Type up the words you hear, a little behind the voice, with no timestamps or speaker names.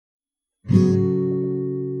The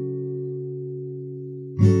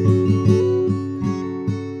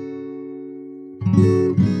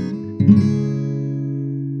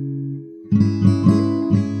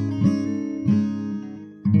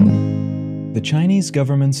Chinese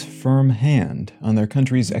government's firm hand on their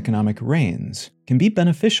country's economic reins can be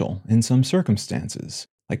beneficial in some circumstances,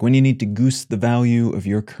 like when you need to goose the value of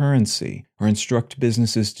your currency or instruct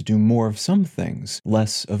businesses to do more of some things,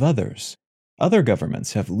 less of others. Other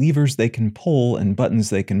governments have levers they can pull and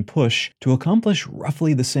buttons they can push to accomplish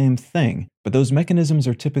roughly the same thing, but those mechanisms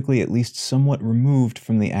are typically at least somewhat removed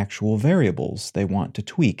from the actual variables they want to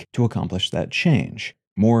tweak to accomplish that change.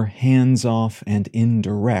 More hands-off and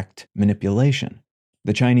indirect manipulation.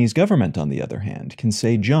 The Chinese government, on the other hand, can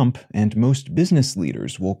say jump, and most business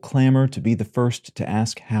leaders will clamor to be the first to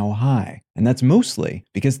ask how high. And that's mostly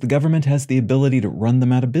because the government has the ability to run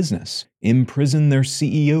them out of business, imprison their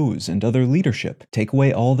CEOs and other leadership, take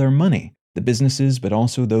away all their money, the businesses but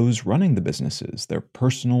also those running the businesses, their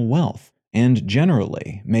personal wealth, and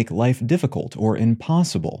generally make life difficult or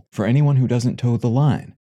impossible for anyone who doesn't toe the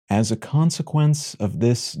line. As a consequence of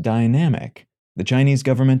this dynamic, the Chinese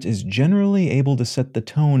government is generally able to set the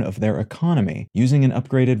tone of their economy using an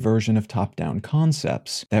upgraded version of top-down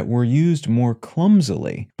concepts that were used more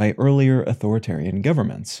clumsily by earlier authoritarian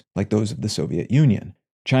governments, like those of the Soviet Union.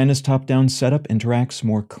 China's top-down setup interacts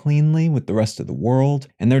more cleanly with the rest of the world,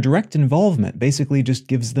 and their direct involvement basically just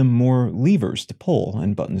gives them more levers to pull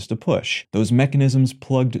and buttons to push, those mechanisms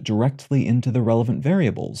plugged directly into the relevant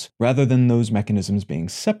variables, rather than those mechanisms being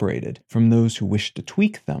separated from those who wish to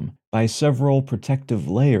tweak them by several protective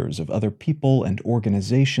layers of other people and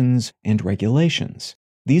organizations and regulations.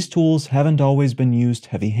 These tools haven't always been used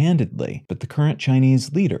heavy-handedly, but the current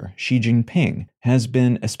Chinese leader, Xi Jinping, has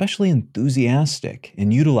been especially enthusiastic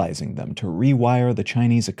in utilizing them to rewire the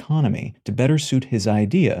Chinese economy to better suit his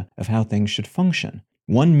idea of how things should function.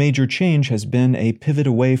 One major change has been a pivot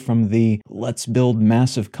away from the "let's build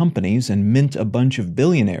massive companies and mint a bunch of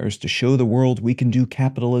billionaires to show the world we can do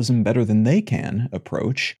capitalism better than they can"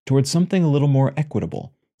 approach towards something a little more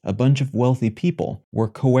equitable. A bunch of wealthy people were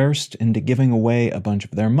coerced into giving away a bunch of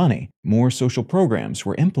their money. More social programs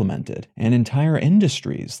were implemented, and entire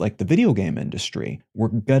industries, like the video game industry, were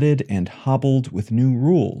gutted and hobbled with new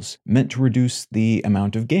rules meant to reduce the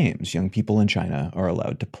amount of games young people in China are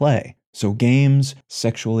allowed to play. So games,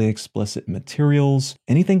 sexually explicit materials,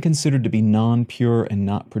 anything considered to be non-pure and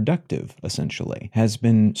not productive, essentially, has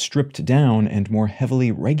been stripped down and more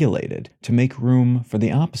heavily regulated to make room for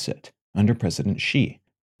the opposite under President Xi.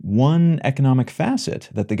 One economic facet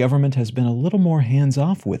that the government has been a little more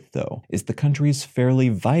hands-off with, though, is the country's fairly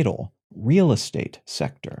vital real estate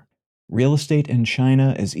sector. Real estate in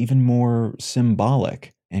China is even more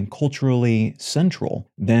symbolic and culturally central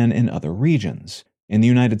than in other regions. In the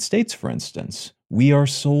United States, for instance, we are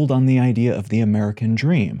sold on the idea of the American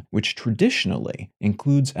dream, which traditionally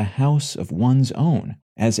includes a house of one's own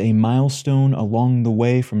as a milestone along the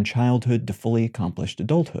way from childhood to fully accomplished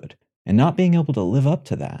adulthood. And not being able to live up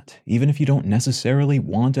to that, even if you don't necessarily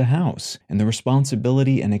want a house, and the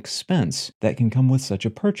responsibility and expense that can come with such a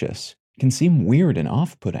purchase, can seem weird and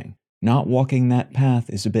off-putting. Not walking that path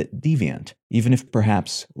is a bit deviant, even if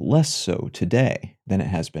perhaps less so today than it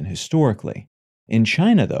has been historically. In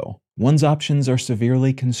China, though, one's options are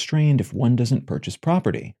severely constrained if one doesn't purchase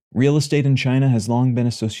property. Real estate in China has long been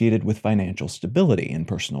associated with financial stability and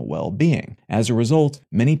personal well-being. As a result,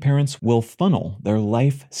 many parents will funnel their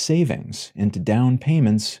life savings into down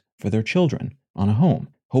payments for their children on a home,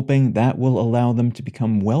 hoping that will allow them to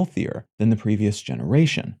become wealthier than the previous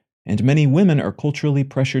generation. And many women are culturally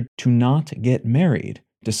pressured to not get married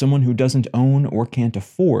to someone who doesn't own or can't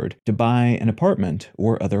afford to buy an apartment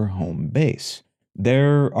or other home base.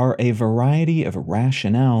 There are a variety of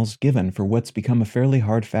rationales given for what's become a fairly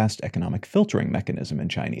hard-fast economic filtering mechanism in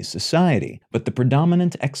Chinese society, but the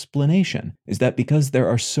predominant explanation is that because there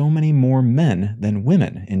are so many more men than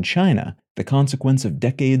women in China, the consequence of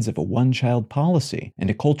decades of a one-child policy and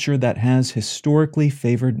a culture that has historically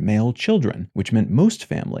favored male children, which meant most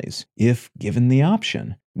families, if given the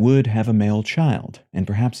option, would have a male child, and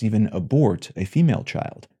perhaps even abort a female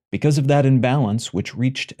child. Because of that imbalance, which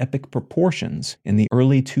reached epic proportions in the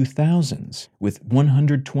early 2000s, with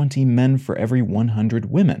 120 men for every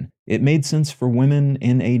 100 women, it made sense for women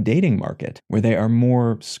in a dating market where they are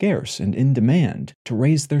more scarce and in demand to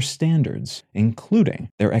raise their standards, including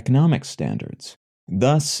their economic standards.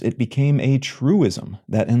 Thus, it became a truism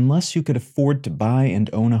that unless you could afford to buy and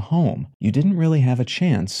own a home, you didn't really have a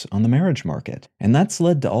chance on the marriage market. And that's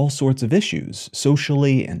led to all sorts of issues,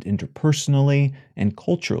 socially and interpersonally and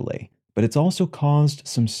culturally. but it's also caused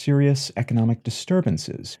some serious economic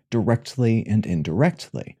disturbances, directly and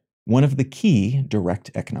indirectly. One of the key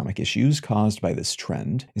direct economic issues caused by this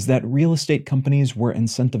trend is that real estate companies were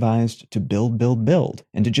incentivized to build,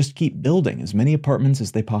 and to just keep building as many apartments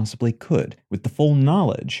as they possibly could, with the full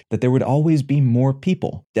knowledge that there would always be more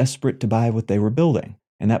people desperate to buy what they were building,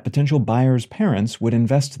 and that potential buyers' parents would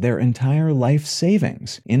invest their entire life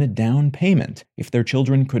savings in a down payment if their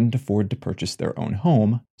children couldn't afford to purchase their own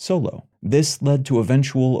home solo. This led to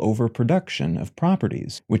eventual overproduction of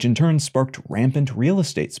properties, which in turn sparked rampant real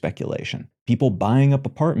estate speculation. People buying up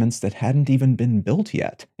apartments that hadn't even been built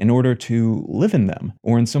yet in order to live in them,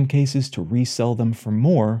 or in some cases to resell them for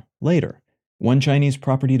more later. One Chinese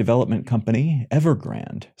property development company,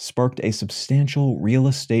 Evergrande, sparked a substantial real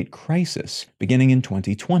estate crisis beginning in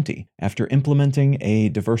 2020 after implementing a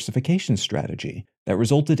diversification strategy that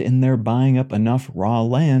resulted in their buying up enough raw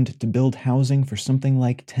land to build housing for something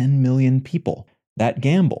like 10 million people. That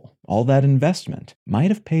gamble, all that investment,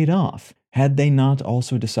 might have paid off had they not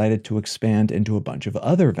also decided to expand into a bunch of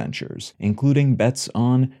other ventures, including bets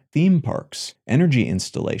on theme parks, energy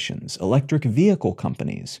installations, electric vehicle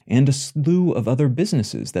companies, and a slew of other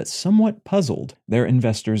businesses that somewhat puzzled their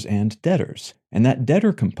investors and debtors. And that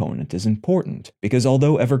debtor component is important, because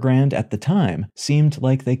although Evergrande at the time seemed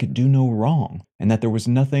like they could do no wrong, and that there was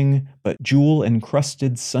nothing but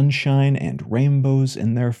jewel-encrusted sunshine and rainbows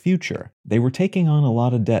in their future, they were taking on a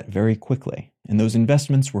lot of debt very quickly, and those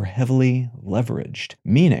investments were heavily leveraged,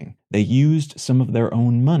 meaning they used some of their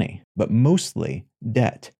own money, but mostly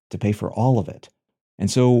debt, to pay for all of it.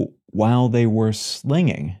 And so, while they were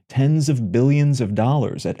slinging tens of billions of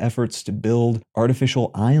dollars at efforts to build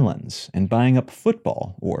artificial islands and buying up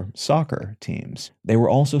football or soccer teams, they were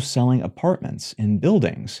also selling apartments in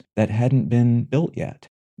buildings that hadn't been built yet.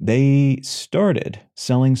 They started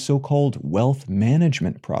selling so-called wealth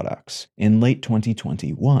management products in late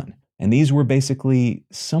 2021. And these were basically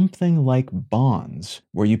something like bonds,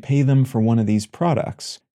 where you pay them for one of these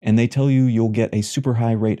products, and they tell you you'll get a super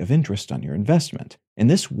high rate of interest on your investment. And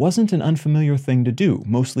this wasn't an unfamiliar thing to do,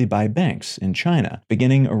 mostly by banks in China,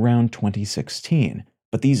 beginning around 2016.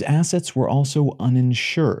 But these assets were also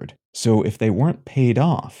uninsured, so if they weren't paid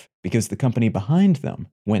off because the company behind them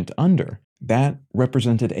went under, that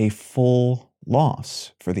represented a full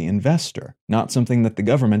loss for the investor, not something that the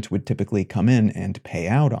government would typically come in and pay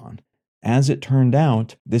out on. As it turned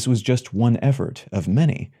out, this was just one effort of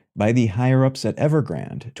many by the higher-ups at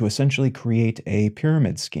Evergrande to essentially create a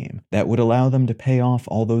pyramid scheme that would allow them to pay off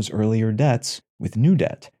all those earlier debts with new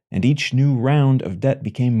debt. And each new round of debt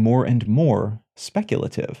became more and more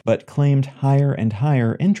speculative, but claimed higher and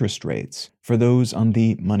higher interest rates for those on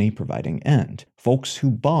the money-providing end. Folks who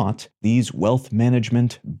bought these wealth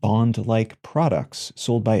management bond-like products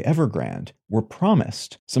sold by Evergrande were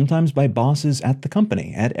promised, sometimes by bosses at the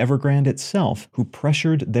company, at Evergrande itself, who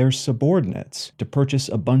pressured their subordinates to purchase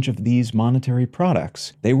a bunch of these monetary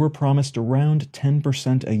products. They were promised around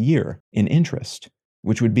 10% a year in interest,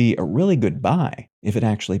 which would be a really good buy if it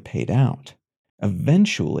actually paid out.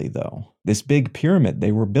 Eventually, though, this big pyramid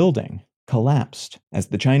they were building collapsed as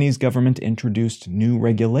the Chinese government introduced new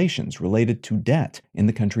regulations related to debt in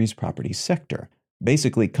the country's property sector.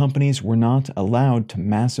 Basically, companies were not allowed to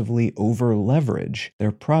massively over-leverage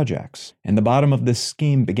their projects, and the bottom of this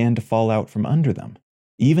scheme began to fall out from under them.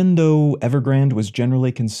 Even though Evergrande was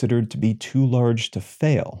generally considered to be too large to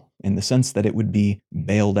fail, in the sense that it would be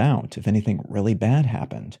bailed out if anything really bad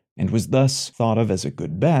happened, and was thus thought of as a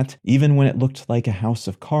good bet, even when it looked like a house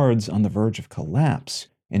of cards on the verge of collapse,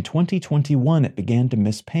 in 2021 it began to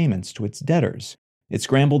miss payments to its debtors. It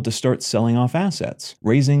scrambled to start selling off assets,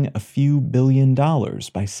 raising a few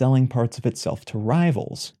 $billions by selling parts of itself to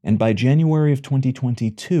rivals, and by January of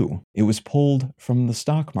 2022, it was pulled from the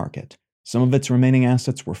stock market. Some of its remaining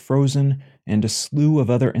assets were frozen, and a slew of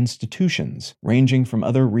other institutions, ranging from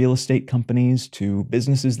other real estate companies to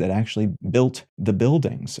businesses that actually built the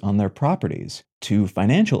buildings on their properties, to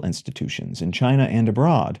financial institutions in China and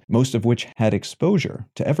abroad, most of which had exposure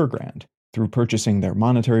to Evergrande through purchasing their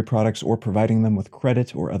monetary products or providing them with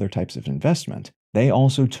credit or other types of investment. They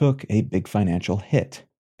also took a big financial hit.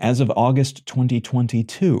 As of August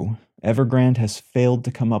 2022, Evergrande has failed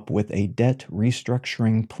to come up with a debt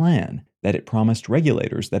restructuring plan that it promised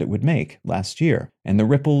regulators that it would make last year, and the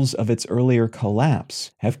ripples of its earlier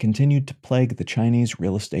collapse have continued to plague the Chinese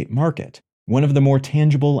real estate market. One of the more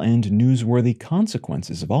tangible and newsworthy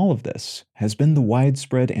consequences of all of this has been the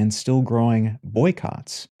widespread and still growing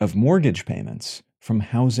boycotts of mortgage payments from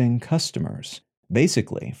housing customers.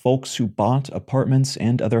 Basically, folks who bought apartments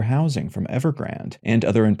and other housing from Evergrande and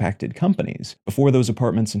other impacted companies before those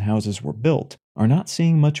apartments and houses were built are not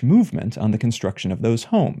seeing much movement on the construction of those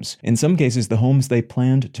homes. In some cases, the homes they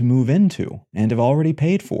planned to move into and have already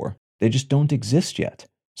paid for, they just don't exist yet.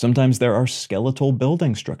 Sometimes there are skeletal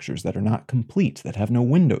building structures that are not complete, that have no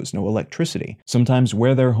windows, no electricity. Sometimes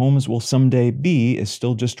where their homes will someday be is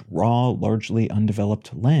still just raw, largely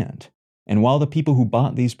undeveloped land. And while the people who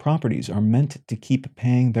bought these properties are meant to keep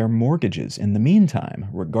paying their mortgages in the meantime,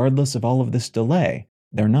 regardless of all of this delay,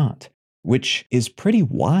 they're not. Which is pretty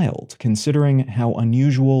wild, considering how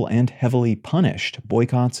unusual and heavily punished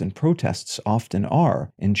boycotts and protests often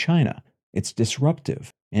are in China. It's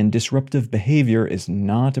disruptive, and disruptive behavior is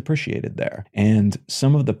not appreciated there. And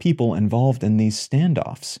some of the people involved in these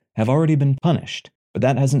standoffs have already been punished. But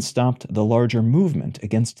that hasn't stopped the larger movement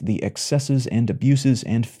against the excesses and abuses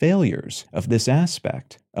and failures of this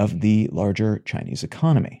aspect of the larger Chinese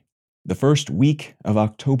economy. The first week of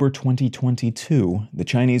October 2022, the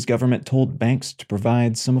Chinese government told banks to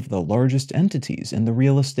provide some of the largest entities in the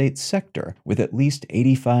real estate sector with at least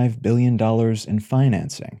 $85 billion in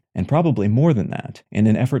financing, and probably more than that, in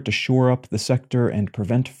an effort to shore up the sector and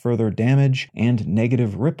prevent further damage and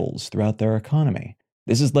negative ripples throughout their economy.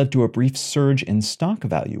 This has led to a brief surge in stock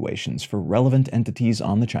valuations for relevant entities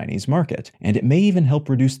on the Chinese market, and it may even help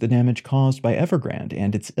reduce the damage caused by Evergrande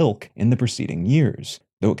and its ilk in the preceding years,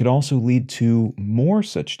 though it could also lead to more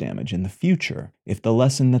such damage in the future if the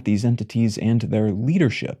lesson that these entities and their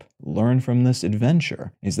leadership learn from this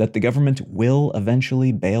adventure is that the government will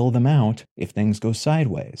eventually bail them out if things go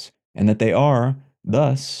sideways, and that they are,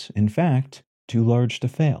 thus, in fact, too large to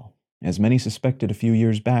fail, as many suspected a few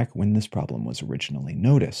years back when this problem was originally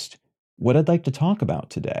noticed. What I'd like to talk about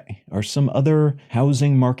today are some other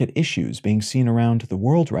housing market issues being seen around the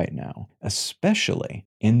world right now, especially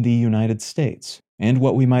in the United States, and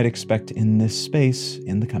what we might expect in this space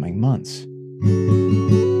in the coming months.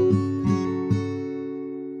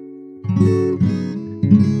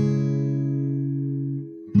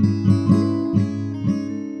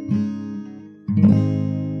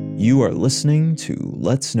 You are listening to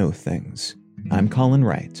Let's Know Things. I'm Colin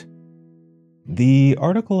Wright. The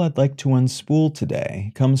article I'd like to unspool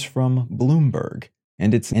today comes from Bloomberg,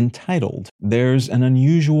 and it's entitled, "There's an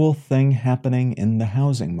Unusual Thing Happening in the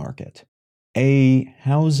Housing Market." A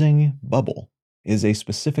housing bubble is a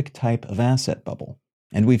specific type of asset bubble,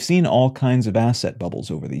 and we've seen all kinds of asset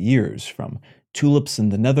bubbles over the years, from tulips in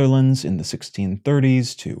the Netherlands in the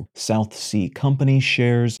 1630s to South Sea Company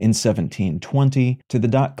shares in 1720 to the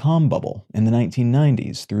dot-com bubble in the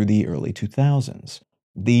 1990s through the early 2000s.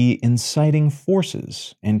 The inciting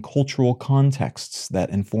forces and cultural contexts that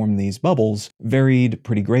inform these bubbles varied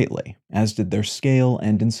pretty greatly, as did their scale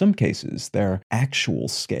and, in some cases, their actual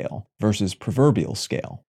scale versus proverbial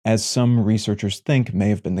scale, as some researchers think may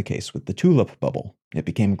have been the case with the tulip bubble. It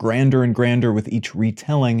became grander and grander with each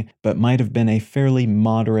retelling, but might have been a fairly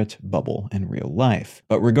moderate bubble in real life.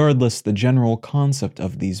 But regardless, the general concept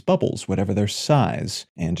of these bubbles, whatever their size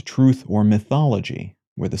and truth or mythology,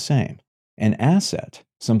 were the same. An asset,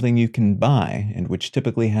 something you can buy and which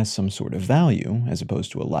typically has some sort of value, as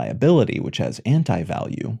opposed to a liability which has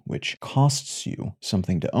anti-value, which costs you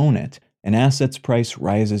something to own it. An asset's price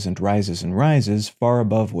rises and rises and rises far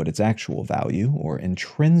above what its actual value, or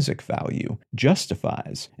intrinsic value,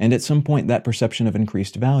 justifies, and at some point that perception of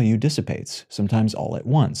increased value dissipates, sometimes all at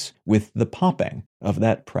once, with the popping of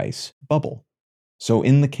that price bubble. So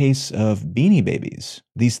in the case of Beanie Babies,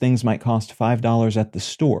 these things might cost $5 at the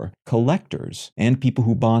store. Collectors and people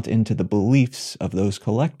who bought into the beliefs of those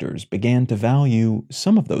collectors began to value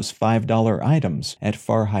some of those $5 items at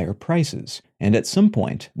far higher prices. And at some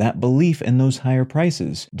point, that belief in those higher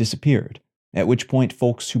prices disappeared. At which point,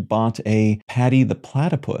 folks who bought a Patty the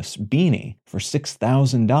Platypus beanie for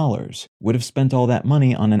 $6,000 would have spent all that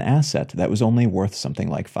money on an asset that was only worth something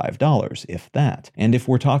like $5, if that. And if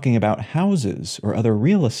we're talking about houses or other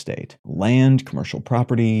real estate, land, commercial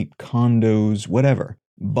property, condos, whatever,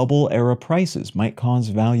 bubble-era prices might cause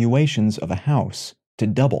valuations of a house to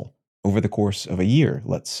double over the course of a year,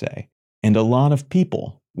 let's say. And a lot of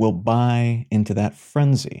people will buy into that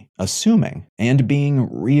frenzy, assuming and being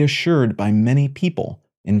reassured by many people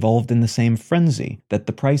involved in the same frenzy that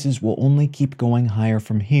the prices will only keep going higher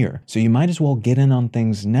from here. So you might as well get in on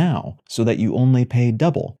things now so that you only pay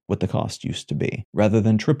double what the cost used to be, rather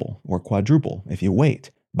than triple or quadruple if you wait.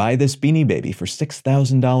 Buy this Beanie Baby for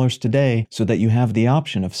 $6,000 today so that you have the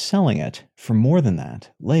option of selling it for more than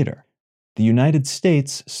that later. The United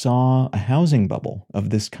States saw a housing bubble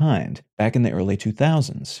of this kind back in the early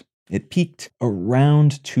 2000s. It peaked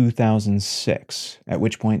around 2006, at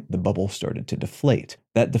which point the bubble started to deflate.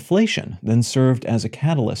 That deflation then served as a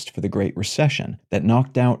catalyst for the Great Recession that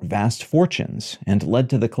knocked out vast fortunes and led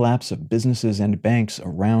to the collapse of businesses and banks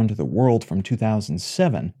around the world from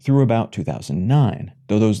 2007 through about 2009,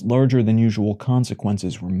 though those larger than usual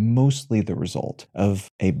consequences were mostly the result of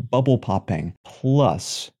a bubble popping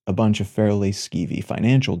plus a bunch of fairly skeevy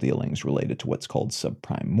financial dealings related to what's called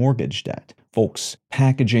subprime mortgage debt. Folks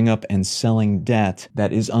packaging up and selling debt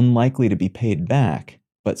that is unlikely to be paid back,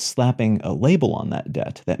 but slapping a label on that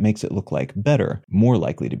debt that makes it look like better, more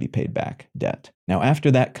likely to be paid back debt. Now,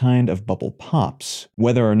 after that kind of bubble pops,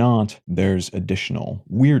 whether or not there's additional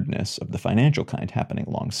weirdness of the financial kind happening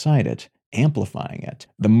alongside it, amplifying it,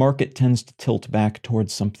 the market tends to tilt back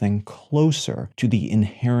towards something closer to the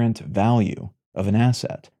inherent value of an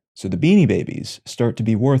asset. So the Beanie Babies start to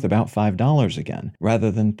be worth about $5 again,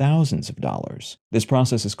 rather than thousands of dollars. This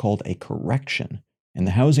process is called a correction. And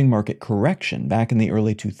the housing market correction back in the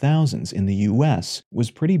early 2000s in the US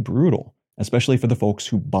was pretty brutal, especially for the folks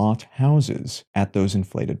who bought houses at those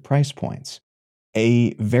inflated price points.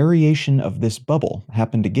 A variation of this bubble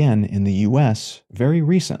happened again in the US very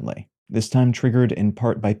recently, this time triggered in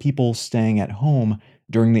part by people staying at home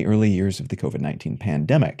during the early years of the COVID-19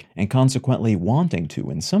 pandemic, and consequently wanting to,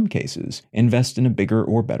 in some cases, invest in a bigger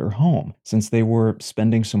or better home, since they were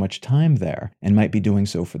spending so much time there and might be doing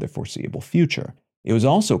so for the foreseeable future. It was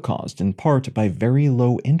also caused in part by very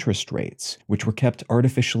low interest rates, which were kept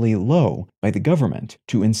artificially low by the government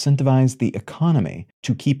to incentivize the economy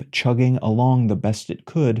to keep chugging along the best it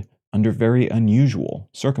could under very unusual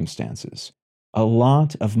circumstances. A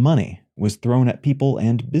lot of money was thrown at people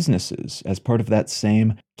and businesses as part of that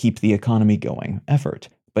same keep the economy going effort.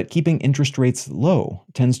 But keeping interest rates low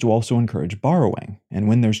tends to also encourage borrowing, and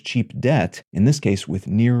when there's cheap debt, in this case with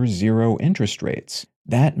near zero interest rates,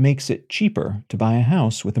 that makes it cheaper to buy a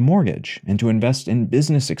house with a mortgage and to invest in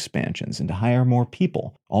business expansions and to hire more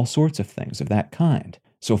people, all sorts of things of that kind.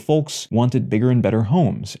 So folks wanted bigger and better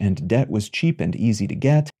homes, and debt was cheap and easy to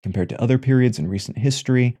get compared to other periods in recent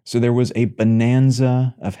history. So there was a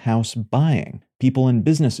bonanza of house buying. People and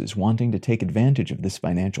businesses wanting to take advantage of this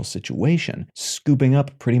financial situation, scooping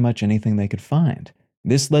up pretty much anything they could find.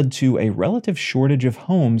 This led to a relative shortage of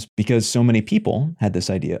homes because so many people had this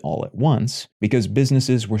idea all at once, because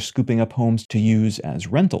businesses were scooping up homes to use as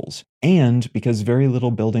rentals, and because very little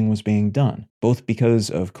building was being done, both because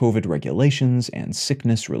of COVID regulations and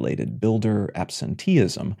sickness-related builder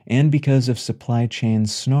absenteeism, and because of supply chain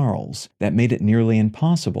snarls that made it nearly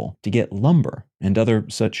impossible to get lumber and other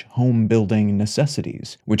such home-building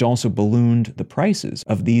necessities, which also ballooned the prices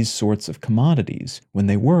of these sorts of commodities when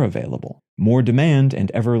they were available. More demand and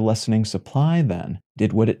ever-lessening supply, then,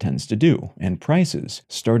 did what it tends to do, and prices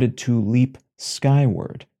started to leap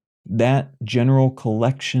skyward. That general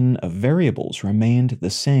collection of variables remained the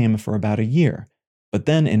same for about a year. But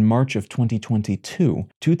then in March of 2022,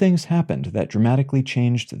 two things happened that dramatically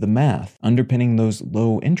changed the math underpinning those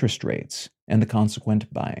low interest rates and the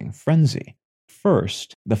consequent buying frenzy.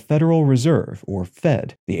 First, the Federal Reserve, or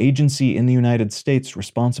Fed, the agency in the United States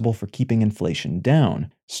responsible for keeping inflation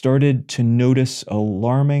down, started to notice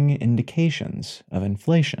alarming indications of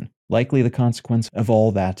inflation, likely the consequence of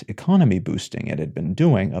all that economy boosting it had been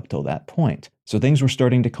doing up till that point. So things were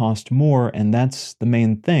starting to cost more, and that's the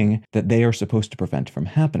main thing that they are supposed to prevent from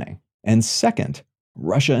happening. And second,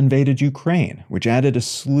 Russia invaded Ukraine, which added a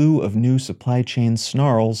slew of new supply chain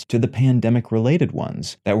snarls to the pandemic-related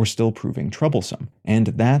ones that were still proving troublesome. And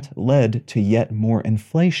that led to yet more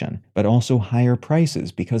inflation, but also higher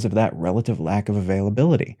prices because of that relative lack of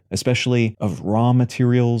availability, especially of raw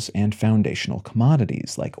materials and foundational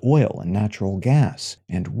commodities like oil and natural gas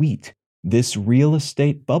and wheat. This real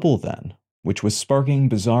estate bubble, then, which was sparking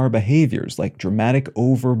bizarre behaviors like dramatic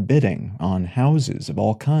overbidding on houses of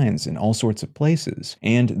all kinds in all sorts of places,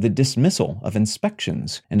 and the dismissal of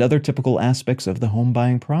inspections and other typical aspects of the home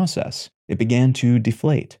buying process. It began to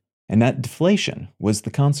deflate. And that deflation was the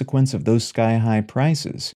consequence of those sky-high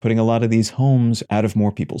prices, putting a lot of these homes out of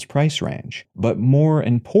more people's price range. But more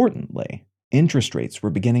importantly, interest rates were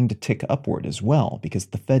beginning to tick upward as well because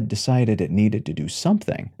the Fed decided it needed to do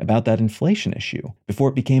something about that inflation issue before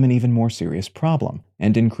it became an even more serious problem.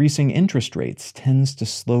 And increasing interest rates tends to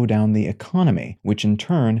slow down the economy, which in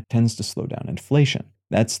turn tends to slow down inflation.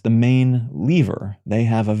 That's the main lever they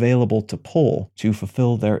have available to pull to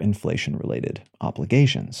fulfill their inflation-related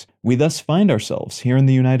obligations. We thus find ourselves here in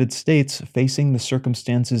the United States facing the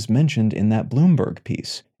circumstances mentioned in that Bloomberg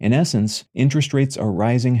piece. In essence, interest rates are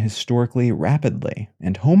rising historically rapidly,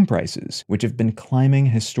 and home prices, which have been climbing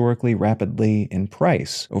historically rapidly in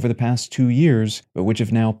price over the past 2 years, but which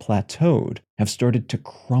have now plateaued, have started to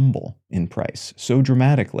crumble in price so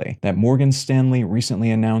dramatically that Morgan Stanley recently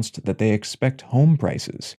announced that they expect home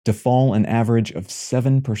prices to fall an average of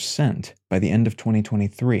 7% by the end of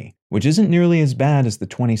 2023, which isn't nearly as bad as the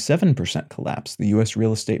 27% collapse the U.S.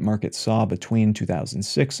 real estate market saw between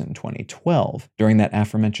 2006 and 2012 during that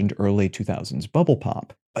aforementioned early 2000s bubble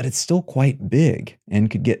pop. But it's still quite big and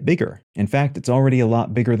could get bigger. In fact, it's already a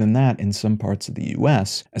lot bigger than that in some parts of the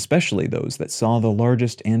US, especially those that saw the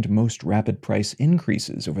largest and most rapid price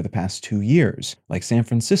increases over the past 2 years, like San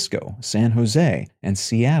Francisco, San Jose, and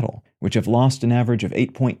Seattle, which have lost an average of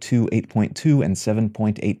 8.2, 8.2, and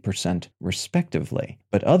 7.8% respectively.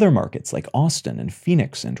 But other markets like Austin and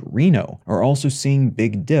Phoenix and Reno are also seeing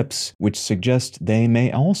big dips, which suggest they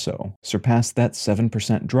may also surpass that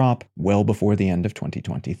 7% drop well before the end of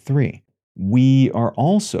 2023. We are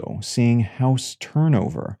also seeing house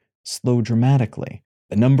turnover slow dramatically.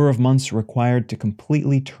 The number of months required to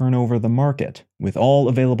completely turn over the market, with all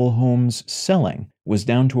available homes selling, was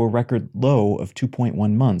down to a record low of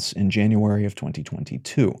 2.1 months in January of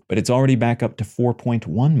 2022, but it's already back up to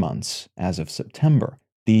 4.1 months as of September.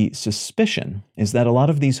 The suspicion is that a lot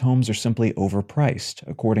of these homes are simply overpriced,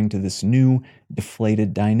 according to this new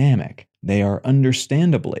deflated dynamic. They are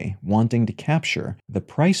understandably wanting to capture the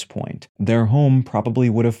price point their home probably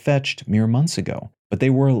would have fetched mere months ago. But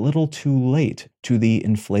they were a little too late to the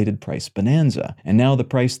inflated price bonanza, and now the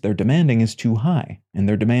price they're demanding is too high, and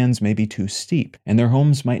their demands may be too steep, and their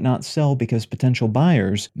homes might not sell because potential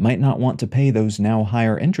buyers might not want to pay those now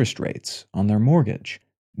higher interest rates on their mortgage.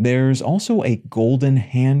 There's also a golden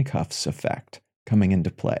handcuffs effect coming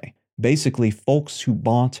into play. Basically, folks who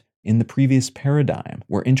bought in the previous paradigm,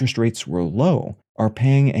 where interest rates were low, are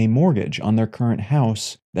paying a mortgage on their current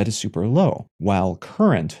house that is super low, while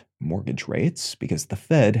current mortgage rates, because the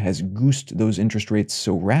Fed has goosed those interest rates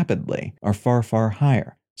so rapidly, are far, far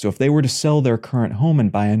higher. So if they were to sell their current home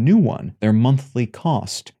and buy a new one, their monthly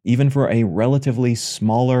cost, even for a relatively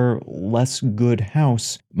smaller, less good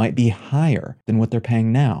house, might be higher than what they're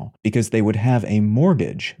paying now, because they would have a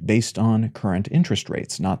mortgage based on current interest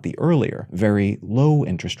rates, not the earlier, very low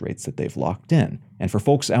interest rates that they've locked in. And for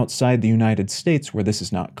folks outside the United States where this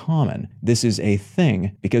is not common, this is a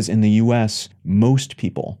thing because in the US, most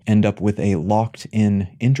people end up with a locked-in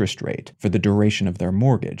interest rate for the duration of their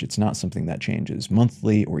mortgage. It's not something that changes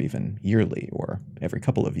monthly or even yearly or every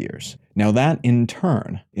couple of years. Now that, in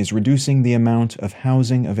turn, is reducing the amount of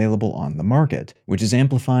housing available on the market, which is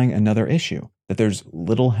amplifying another issue, that there's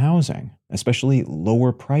little housing, especially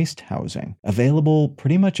lower-priced housing, available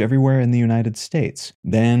pretty much everywhere in the United States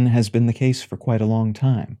than has been the case for quite a long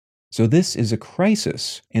time. So this is a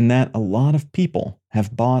crisis in that a lot of people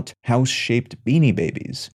have bought house-shaped Beanie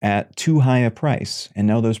Babies at too high a price, and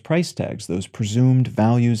now those price tags, those presumed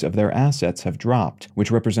values of their assets have dropped,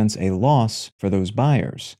 which represents a loss for those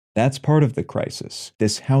buyers. That's part of the crisis.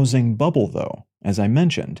 This housing bubble, though, as I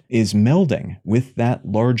mentioned, is melding with that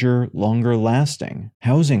larger, longer-lasting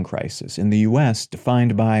housing crisis in the US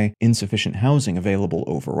defined by insufficient housing available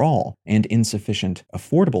overall and insufficient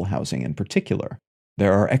affordable housing in particular.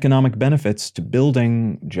 There are economic benefits to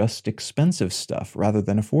building just expensive stuff rather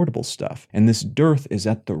than affordable stuff, and this dearth is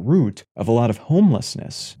at the root of a lot of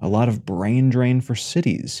homelessness, a lot of brain drain for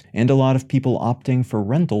cities, and a lot of people opting for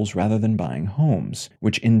rentals rather than buying homes,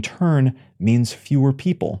 which in turn means fewer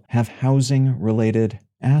people have housing-related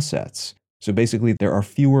assets. So basically, there are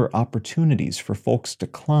fewer opportunities for folks to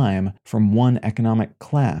climb from one economic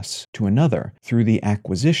class to another through the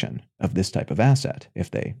acquisition of this type of asset, if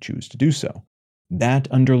they choose to do so.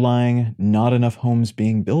 That underlying not enough homes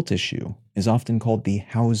being built issue is often called the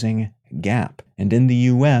housing gap. And in the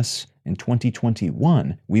US, in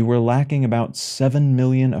 2021, we were lacking about 7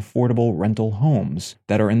 million affordable rental homes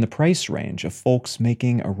that are in the price range of folks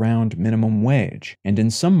making around minimum wage. And in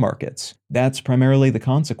some markets, that's primarily the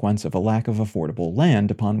consequence of a lack of affordable land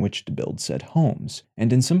upon which to build said homes.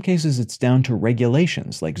 And in some cases, it's down to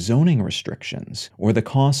regulations like zoning restrictions, or the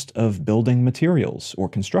cost of building materials or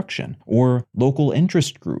construction, or local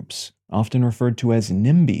interest groups, often referred to as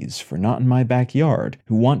NIMBYs for not in my backyard,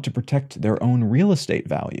 who want to protect their own real estate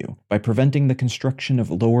value by preventing the construction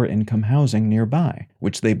of lower-income housing nearby,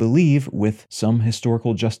 which they believe, with some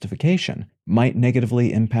historical justification, might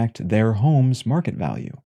negatively impact their home's market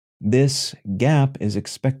value. This gap is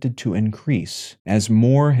expected to increase as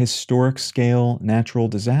more historic-scale natural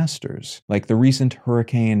disasters, like the recent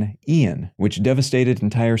Hurricane Ian, which devastated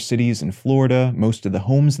entire cities in Florida, most of the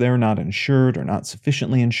homes there not insured or not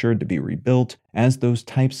sufficiently insured to be rebuilt, as those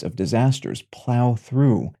types of disasters plow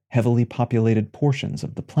through heavily populated portions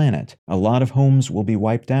of the planet. A lot of homes will be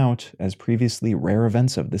wiped out as previously rare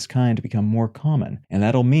events of this kind become more common, and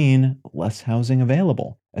that'll mean less housing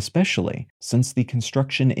available, especially since the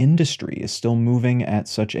construction industry is still moving at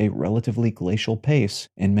such a relatively glacial pace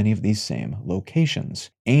in many of these same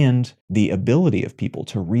locations. And the ability of people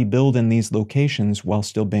to rebuild in these locations while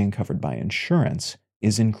still being covered by insurance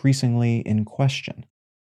is increasingly in question.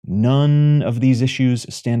 None of these issues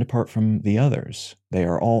stand apart from the others. They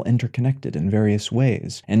are all interconnected in various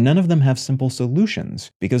ways, and none of them have simple solutions,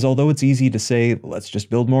 because although it's easy to say, let's just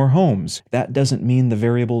build more homes, that doesn't mean the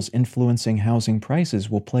variables influencing housing prices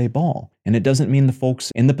will play ball. And it doesn't mean the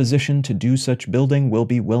folks in the position to do such building will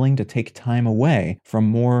be willing to take time away from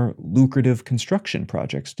more lucrative construction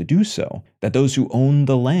projects to do so, that those who own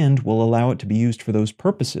the land will allow it to be used for those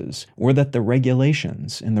purposes, or that the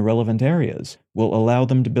regulations in the relevant areas will allow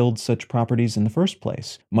them to build such properties in the first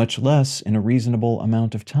place, much less in a reasonable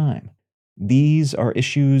amount of time. These are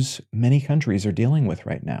issues many countries are dealing with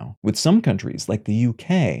right now, with some countries, like the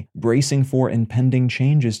UK, bracing for impending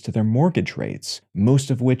changes to their mortgage rates,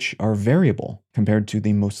 most of which are variable compared to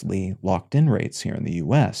the mostly locked-in rates here in the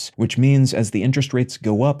US, which means as the interest rates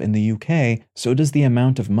go up in the UK, so does the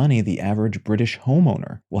amount of money the average British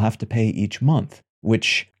homeowner will have to pay each month,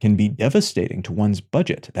 which can be devastating to one's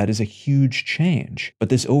budget. That is a huge change. But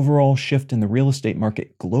this overall shift in the real estate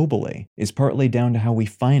market globally is partly down to how we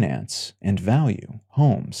finance and value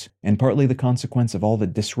homes, and partly the consequence of all the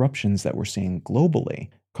disruptions that we're seeing globally,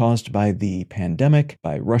 caused by the pandemic,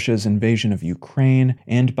 by Russia's invasion of Ukraine,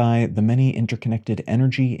 and by the many interconnected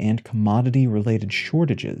energy and commodity-related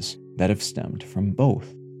shortages that have stemmed from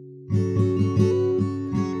both.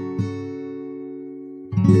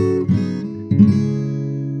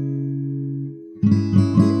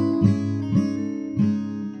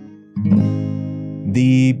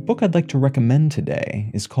 The book I'd like to recommend today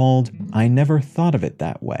is called I Never Thought of It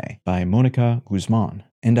That Way by Mónica Guzmán.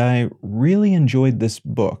 And I really enjoyed this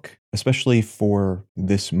book, especially for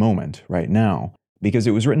this moment right now, because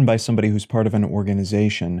it was written by somebody who's part of an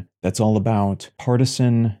organization that's all about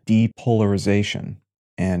partisan depolarization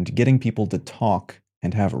and getting people to talk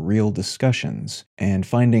and have real discussions, and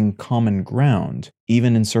finding common ground,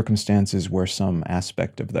 even in circumstances where some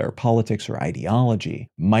aspect of their politics or ideology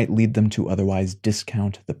might lead them to otherwise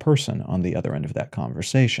discount the person on the other end of that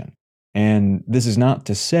conversation. And this is not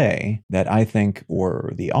to say that I think,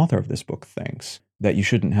 or the author of this book thinks, that you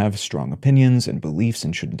shouldn't have strong opinions and beliefs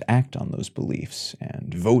and shouldn't act on those beliefs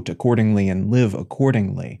and vote accordingly and live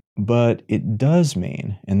accordingly. But it does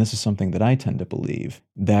mean, and this is something that I tend to believe,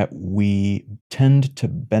 that we tend to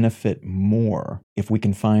benefit more if we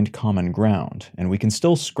can find common ground. And we can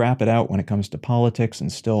still scrap it out when it comes to politics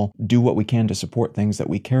and still do what we can to support things that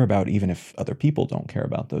we care about, even if other people don't care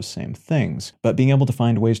about those same things. But being able to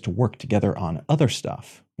find ways to work together on other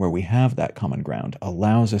stuff where we have that common ground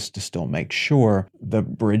allows us to still make sure the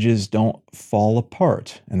bridges don't fall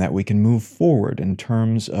apart and that we can move forward in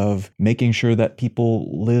terms of making sure that people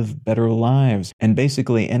live better lives. And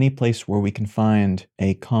basically any place where we can find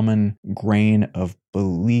a common grain of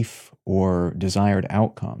belief or desired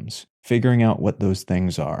outcomes, figuring out what those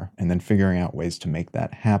things are, and then figuring out ways to make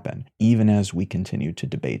that happen, even as we continue to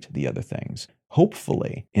debate the other things.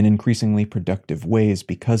 Hopefully, in increasingly productive ways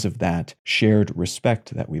because of that shared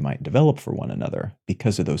respect that we might develop for one another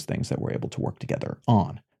because of those things that we're able to work together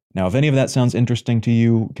on. Now, if any of that sounds interesting to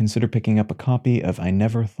you, consider picking up a copy of I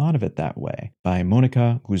Never Thought of It That Way by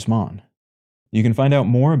Mónica Guzmán. You can find out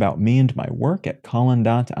more about me and my work at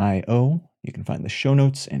Colin.io. You can find the show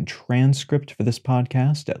notes and transcript for this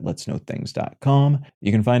podcast at letsknowthings.com.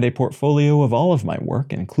 You can find a portfolio of all of my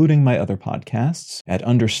work, including my other podcasts, at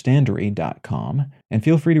understandery.com. And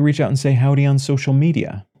feel free to reach out and say howdy on social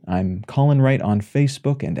media. I'm Colin Wright on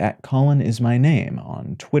Facebook, and at Colin is my name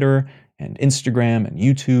on Twitter and Instagram and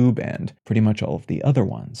YouTube and pretty much all of the other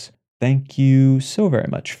ones. Thank you so very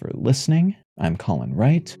much for listening. I'm Colin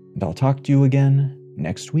Wright, and I'll talk to you again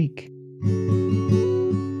next week.